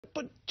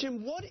But,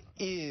 Jim, what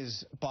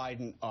is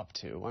Biden up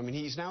to? I mean,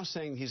 he's now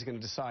saying he's going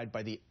to decide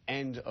by the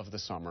end of the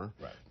summer.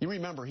 Right. You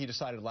remember he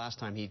decided last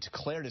time he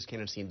declared his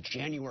candidacy in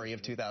January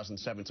of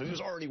 2007, so he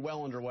was already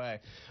well underway.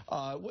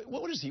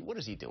 What is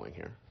he doing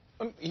here?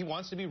 He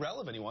wants to be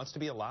relevant. He wants to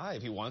be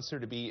alive. He wants there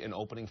to be an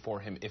opening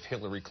for him if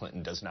Hillary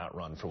Clinton does not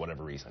run for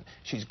whatever reason.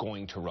 She's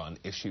going to run.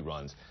 If she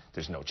runs,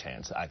 there's no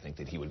chance, I think,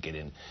 that he would get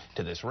into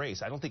this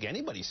race. I don't think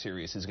anybody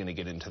serious is going to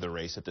get into the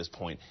race at this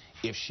point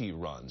if she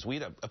runs. We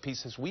had a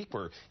piece this week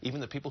where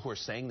even the people who are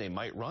saying they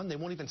might run, they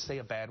won't even say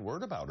a bad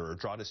word about her or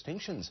draw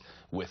distinctions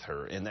with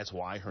her. And that's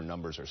why her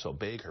numbers are so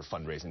big, her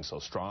fundraising so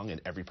strong,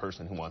 and every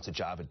person who wants a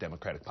job at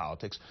Democratic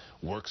politics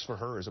works for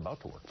her, is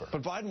about to work for her.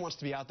 But Biden wants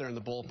to be out there in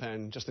the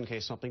bullpen just in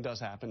case something does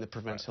happen that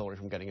prevents Hillary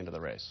from getting into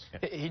the race.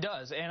 He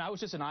does, and I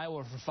was just in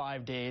Iowa for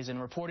 5 days and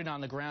reporting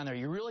on the ground there.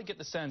 You really get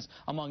the sense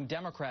among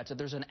Democrats that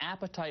there's an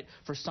appetite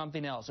for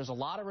something else. There's a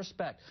lot of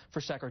respect for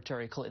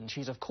Secretary Clinton.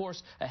 She's, of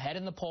course, ahead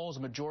in the polls.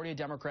 A majority of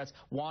Democrats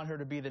want her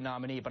to be the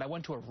nominee. But I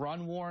went to a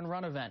Run, Warren,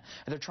 Run event,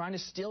 and they're trying to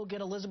still get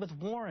Elizabeth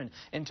Warren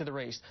into the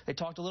race. They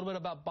talked a little bit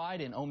about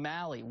Biden,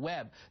 O'Malley,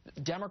 Webb.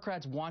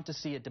 Democrats want to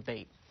see a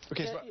debate.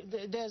 Okay,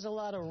 there's a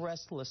lot of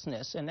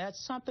restlessness, and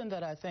that's something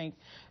that I think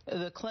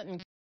the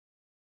Clinton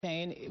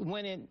campaign,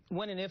 when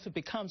and if it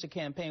becomes a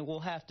campaign,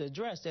 will have to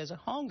address. There's a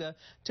hunger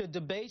to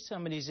debate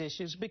some of these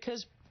issues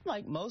because,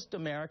 like most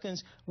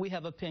Americans, we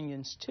have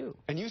opinions too.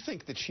 And you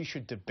think that she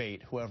should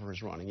debate whoever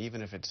is running,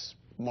 even if it's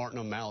Martin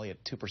O'Malley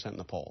at 2% in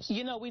the polls?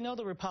 You know, we know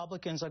the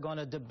Republicans are going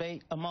to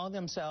debate among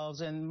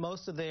themselves, and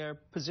most of their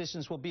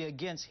positions will be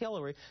against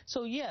Hillary.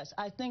 So, yes,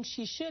 I think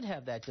she should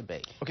have that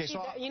debate. Okay,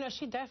 so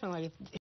she definitely...